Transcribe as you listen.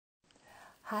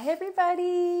Hi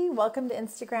everybody, welcome to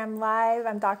Instagram Live.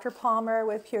 I'm Dr. Palmer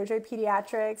with PJ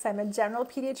Pediatrics. I'm a general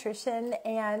pediatrician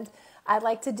and I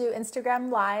like to do Instagram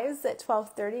Lives at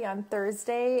 12:30 on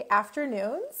Thursday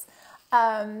afternoons.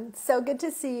 So good to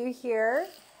see you here.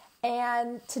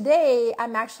 And today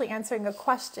I'm actually answering a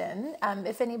question.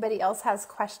 If anybody else has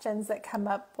questions that come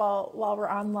up while we're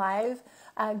on live,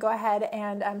 go ahead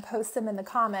and post them in the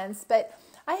comments. But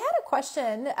I had a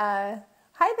question.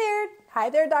 Hi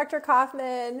there, Dr.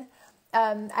 Kaufman.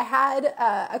 I had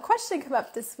a question come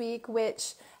up this week,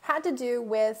 which had to do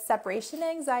with separation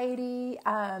anxiety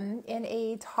in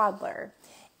a toddler.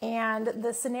 And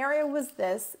the scenario was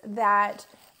that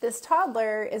this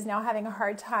toddler is now having a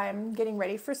hard time getting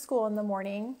ready for school in the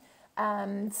morning.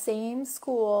 Same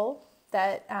school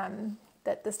that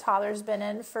this toddler's been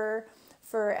in for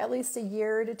at least a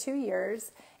year to 2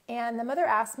 years. And the mother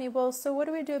asked me, well, so what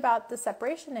do we do about the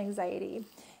separation anxiety?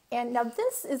 And now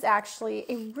this is actually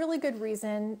a really good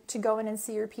reason to go in and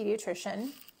see your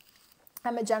pediatrician.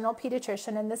 I'm a general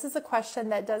pediatrician, and this is a question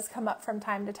that does come up from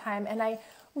time to time, and I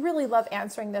really love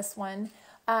answering this one.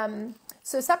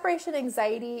 So separation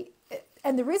anxiety,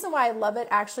 and the reason why I love it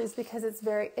actually is because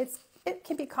it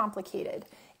can be complicated,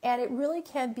 and it really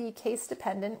can be case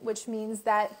dependent, which means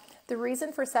that the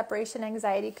reason for separation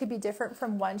anxiety could be different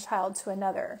from one child to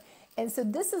another. And so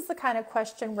this is the kind of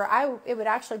question where it would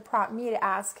actually prompt me to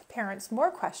ask parents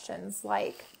more questions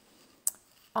like,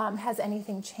 has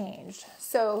anything changed?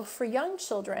 So for young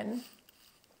children,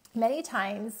 many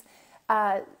times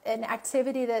an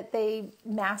activity that they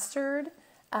mastered,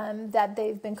 that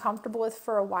they've been comfortable with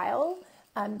for a while,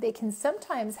 they can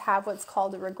sometimes have what's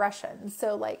called a regression.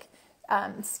 So like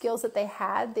skills that they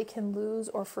had, they can lose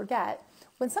or forget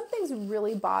when something's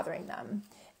really bothering them.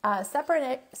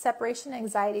 Separation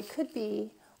anxiety could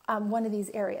be one of these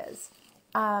areas,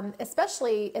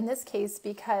 especially in this case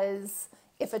because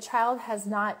if a child has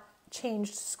not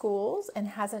changed schools and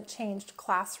hasn't changed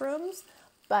classrooms,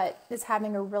 but is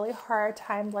having a really hard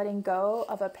time letting go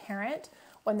of a parent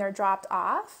when they're dropped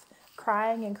off,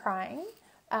 crying,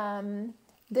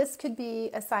 this could be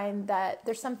a sign that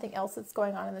there's something else that's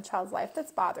going on in the child's life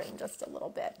that's bothering just a little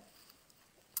bit.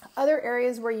 Other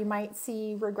areas where you might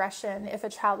see regression if a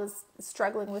child is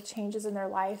struggling with changes in their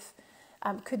life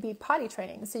could be potty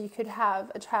training. So you could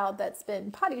have a child that's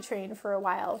been potty trained for a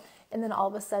while and then all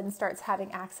of a sudden starts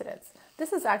having accidents.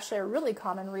 This is actually a really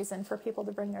common reason for people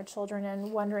to bring their children in,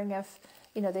 wondering if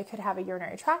they could have a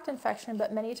urinary tract infection,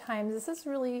 but many times this is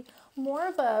really more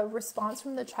of a response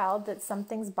from the child that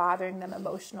something's bothering them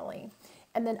emotionally.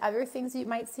 And then other things you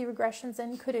might see regressions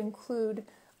in could include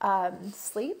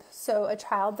sleep. So a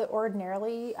child that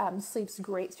ordinarily sleeps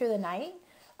great through the night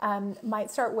might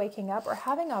start waking up or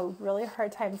having a really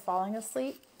hard time falling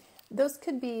asleep. Those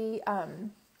could be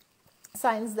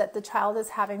signs that the child is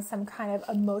having some kind of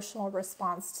emotional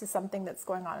response to something that's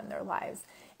going on in their lives.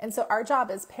 And so our job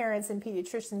as parents and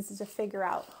pediatricians is to figure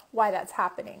out why that's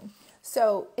happening.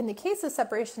 So in the case of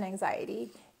separation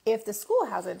anxiety, if the school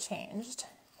hasn't changed,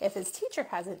 if his teacher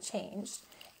hasn't changed,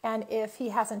 and if he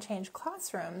hasn't changed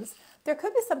classrooms, there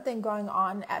could be something going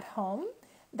on at home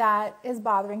that is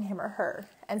bothering him or her.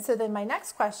 And so then my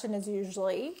next question is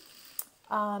usually,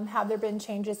 have there been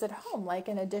changes at home, like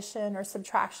an addition or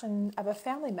subtraction of a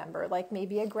family member, like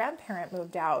maybe a grandparent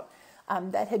moved out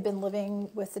that had been living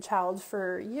with the child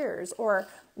for years, or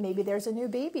maybe there's a new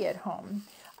baby at home.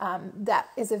 That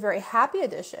is a very happy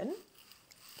addition,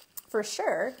 for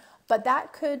sure, but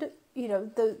that could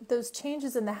those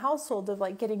changes in the household of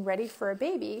like getting ready for a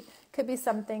baby could be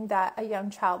something that a young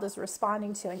child is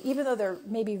responding to. And even though they're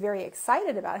maybe very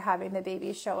excited about having the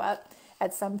baby show up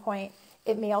at some point,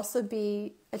 it may also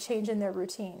be a change in their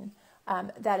routine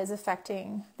that is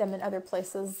affecting them in other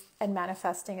places and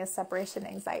manifesting as separation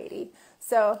anxiety.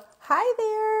 So hi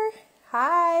there.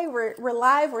 Hi, we're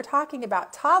live. We're talking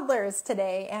about toddlers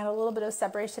today and a little bit of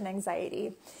separation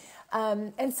anxiety.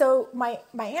 And so my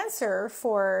answer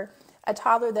for a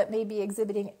toddler that may be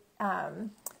exhibiting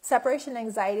separation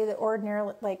anxiety that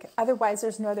ordinarily, otherwise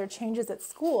there's no other changes at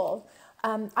school,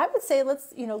 I would say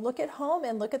let's look at home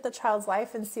and look at the child's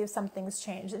life and see if something's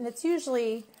changed. And it's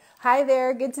usually, hi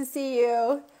there, good to see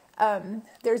you.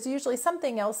 There's usually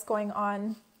something else going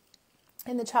on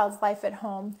in the child's life at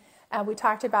home. We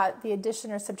talked about the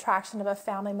addition or subtraction of a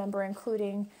family member,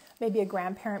 including maybe a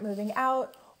grandparent moving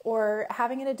out, or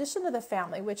having an addition to the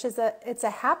family, which is it's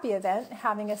a happy event.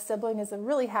 Having a sibling is a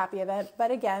really happy event, but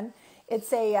again,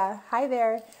 it's hi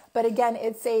there, but again,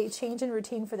 it's a change in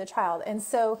routine for the child. And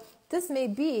so this may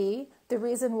be the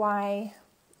reason why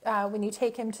when you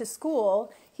take him to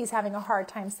school, he's having a hard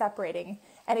time separating.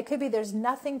 And it could be there's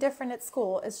nothing different at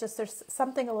school. It's just there's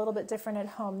something a little bit different at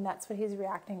home. And that's what he's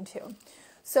reacting to.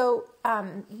 So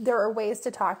there are ways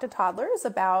to talk to toddlers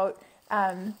about,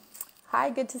 hi,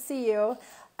 good to see you.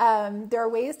 There are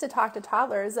ways to talk to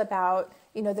toddlers about,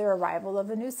 their arrival of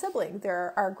a new sibling.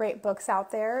 There are great books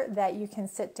out there that you can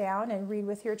sit down and read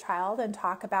with your child and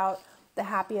talk about the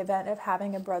happy event of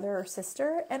having a brother or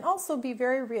sister, and also be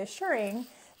very reassuring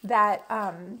that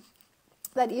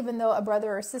that even though a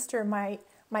brother or sister might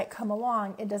come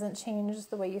along, it doesn't change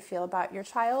the way you feel about your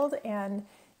child. And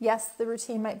yes, the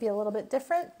routine might be a little bit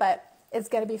different, but it's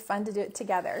going to be fun to do it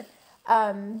together.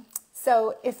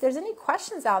 So if there's any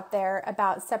questions out there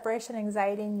about separation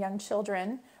anxiety in young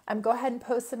children, go ahead and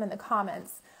post them in the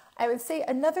comments. I would say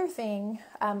another thing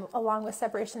along with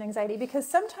separation anxiety, because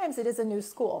sometimes it is a new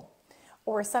school,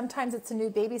 or sometimes it's a new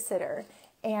babysitter,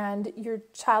 and your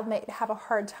child may have a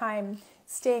hard time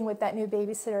staying with that new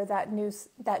babysitter,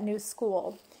 that new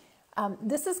school.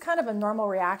 This is kind of a normal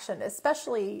reaction,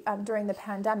 especially during the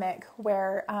pandemic,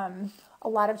 where a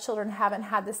lot of children haven't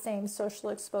had the same social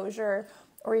exposure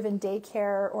or even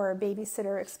daycare or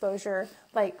babysitter exposure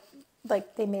like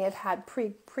they may have had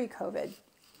pre-COVID.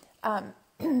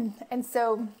 And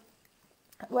so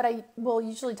what I will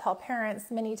usually tell parents,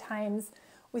 many times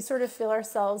we sort of feel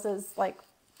ourselves as like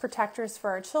protectors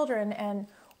for our children, and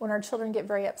when our children get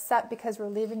very upset because we're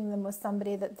leaving them with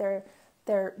somebody that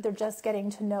they're just getting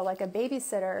to know, like a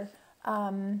babysitter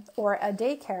or a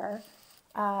daycare,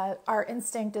 our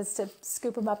instinct is to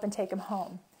scoop them up and take them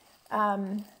home.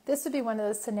 This would be one of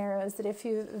those scenarios that if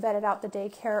you vetted out the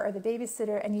daycare or the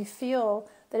babysitter and you feel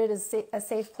that it is a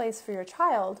safe place for your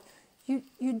child,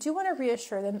 you do want to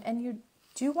reassure them, and you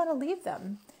do want to leave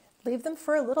them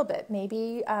for a little bit.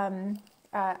 Maybe,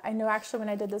 I know actually when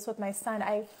I did this with my son,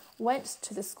 I went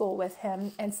to the school with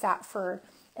him and sat for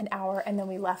an hour, and then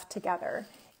we left together.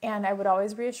 And I would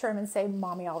always reassure him and say,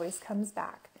 Mommy always comes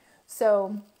back.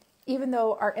 So even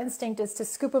though our instinct is to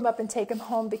scoop them up and take them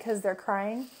home because they're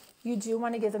crying, you do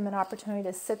want to give them an opportunity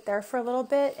to sit there for a little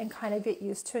bit and kind of get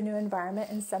used to a new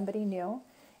environment and somebody new.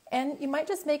 And you might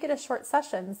just make it a short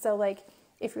session. So like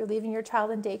if you're leaving your child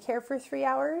in daycare for 3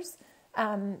 hours,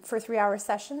 for 3-hour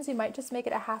sessions, you might just make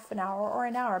it a half an hour or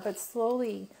an hour, but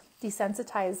slowly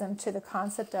desensitize them to the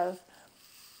concept of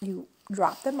you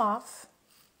dropped them off,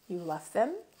 you left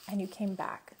them, and you came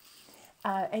back.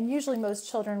 And usually most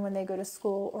children, when they go to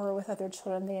school or with other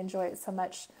children, they enjoy it so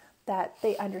much that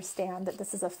they understand that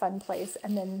this is a fun place,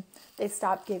 and then they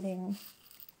stop giving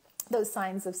those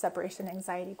signs of separation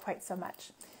anxiety quite so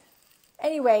much.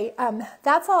 Anyway,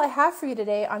 that's all I have for you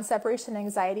today on separation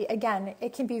anxiety. Again,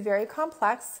 it can be very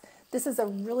complex. This is a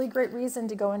really great reason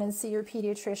to go in and see your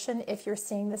pediatrician if you're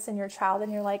seeing this in your child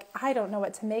and you're like, I don't know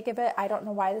what to make of it. I don't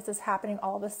know why this is happening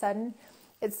all of a sudden.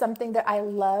 It's something that I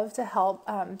love to help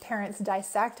parents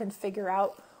dissect and figure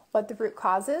out what the root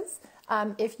cause is.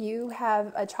 If you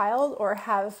have a child or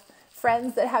have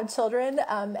friends that have children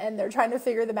and they're trying to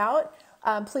figure them out,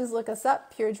 please look us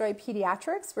up, Pure Joy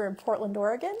Pediatrics. We're in Portland,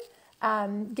 Oregon.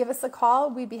 Give us a call.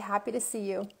 We'd be happy to see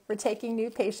you. We're taking new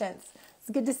patients. It's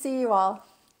good to see you all.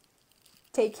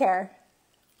 Take care.